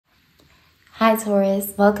Hi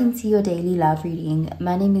Taurus, welcome to your daily love reading.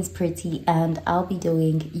 My name is Pretty and I'll be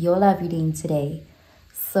doing your love reading today.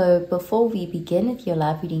 So before we begin with your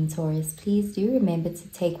love reading, Taurus, please do remember to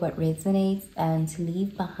take what resonates and to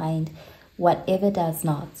leave behind whatever does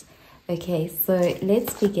not. Okay, so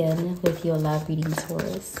let's begin with your love reading,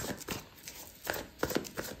 Taurus.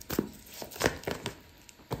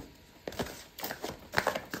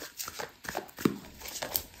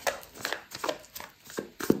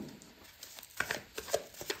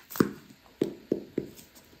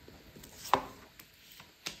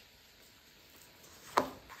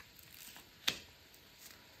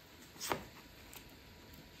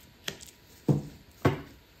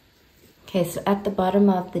 Okay, so at the bottom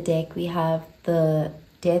of the deck, we have the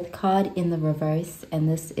Death card in the reverse, and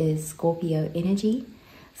this is Scorpio energy.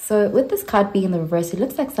 So with this card being in the reverse, it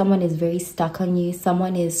looks like someone is very stuck on you.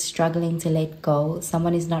 Someone is struggling to let go.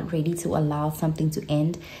 Someone is not ready to allow something to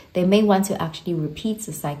end. They may want to actually repeat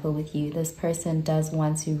the cycle with you. This person does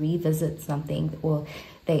want to revisit something, or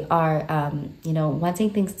they are,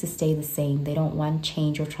 wanting things to stay the same. They don't want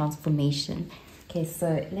change or transformation. Okay,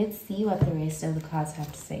 so let's see what the rest of the cards have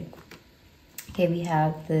to say. Okay, we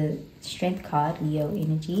have the Strength card, Leo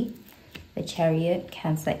energy, the Chariot,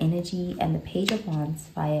 Cancer energy, and the Page of Wands,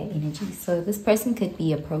 Fire energy. So this person could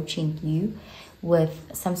be approaching you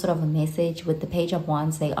with some sort of a message. With the Page of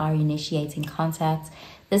Wands, they are initiating contact.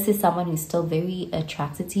 This is someone who's still very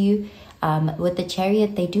attracted to you. With the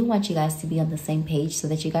Chariot, they do want you guys to be on the same page so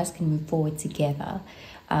that you guys can move forward together.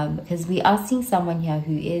 Because we are seeing someone here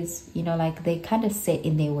who is, they kind of set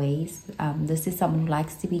in their ways. This is someone who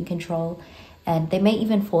likes to be in control. And they may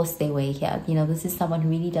even force their way here. This is someone who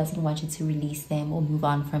really doesn't want you to release them or move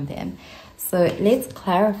on from them. So let's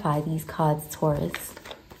clarify these cards, Taurus.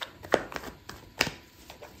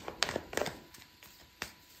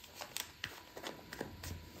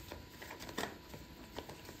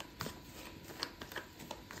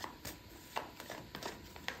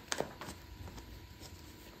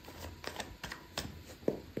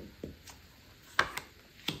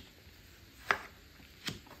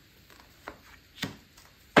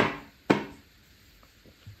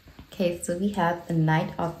 Okay, so we have the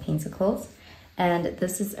Knight of Pentacles, and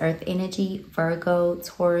this is Earth energy, Virgo,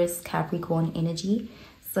 Taurus, Capricorn energy.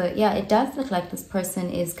 So yeah, it does look like this person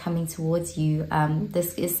is coming towards you.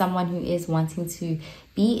 This is someone who is wanting to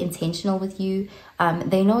be intentional with you.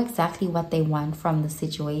 They know exactly what they want from the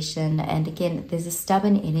situation. And again, there's a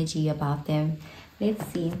stubborn energy about them. Let's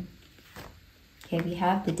see. Okay, we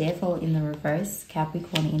have the Devil in the reverse,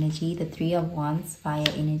 Capricorn energy, the Three of Wands, Fire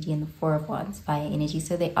energy, and the Four of Wands, Fire energy.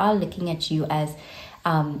 So they are looking at you as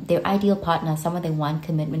their ideal partner, someone they want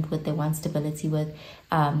commitment with, they want stability with,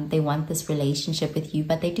 they want this relationship with you,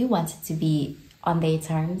 but they do want it to be on their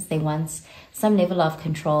terms. They want some level of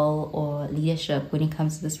control or leadership when it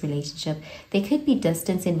comes to this relationship. There could be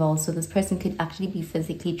distance involved, so this person could actually be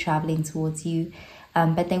physically traveling towards you.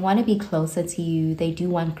 But they want to be closer to you. They do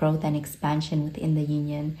want growth and expansion within the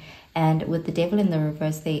union. And with the Devil in the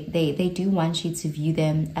reverse, they do want you to view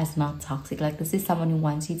them as not toxic. Like, this is someone who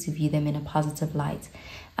wants you to view them in a positive light.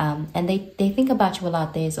 And they think about you a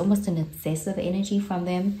lot. There's almost an obsessive energy from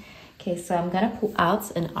them. Okay, so I'm going to pull out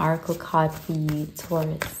an oracle card for you,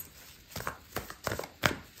 Taurus.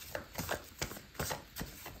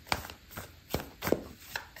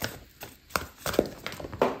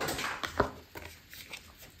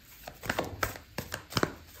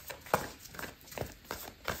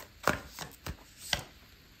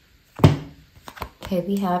 Okay,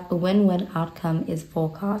 we have a win-win outcome is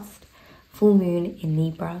forecast. Full moon in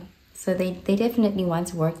Libra. So they definitely want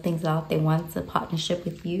to work things out. They want a partnership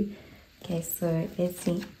with you. Okay, so let's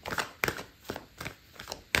see.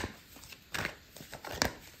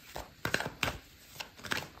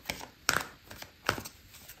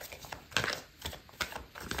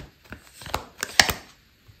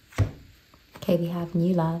 Okay, we have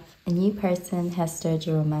new love. A new person has stirred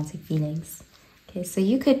your romantic feelings. Okay, so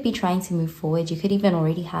you could be trying to move forward. You could even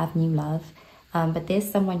already have new love. But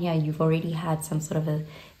there's someone here you've already had some sort of a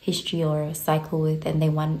history or a cycle with, and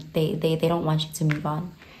they don't want you to move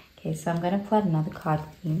on. Okay, so I'm going to pull out another card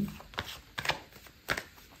for you.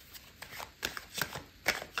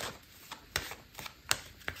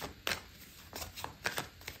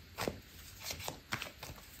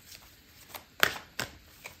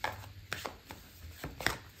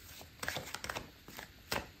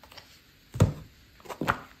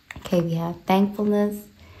 Okay, we have thankfulness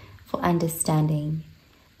for understanding.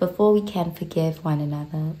 Before we can forgive one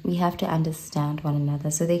another, we have to understand one another.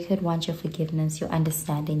 So they could want your forgiveness, your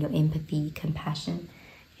understanding, your empathy, compassion.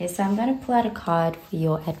 Okay, so I'm going to pull out a card for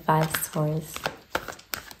your advice, Taurus.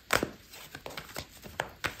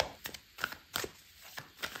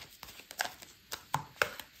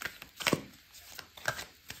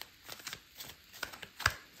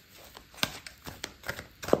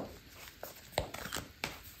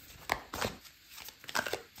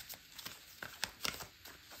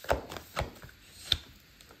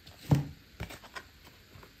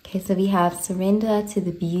 Okay, so we have surrender to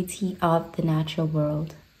the beauty of the natural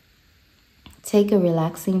world. Take a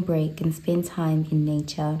relaxing break and spend time in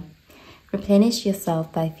nature. Replenish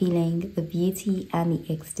yourself by feeling the beauty and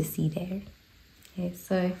the ecstasy there. Okay,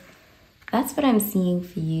 so that's what I'm seeing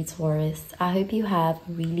for you, Taurus. I hope you have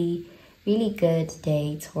a really, really good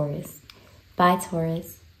day, Taurus. Bye,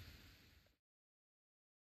 Taurus.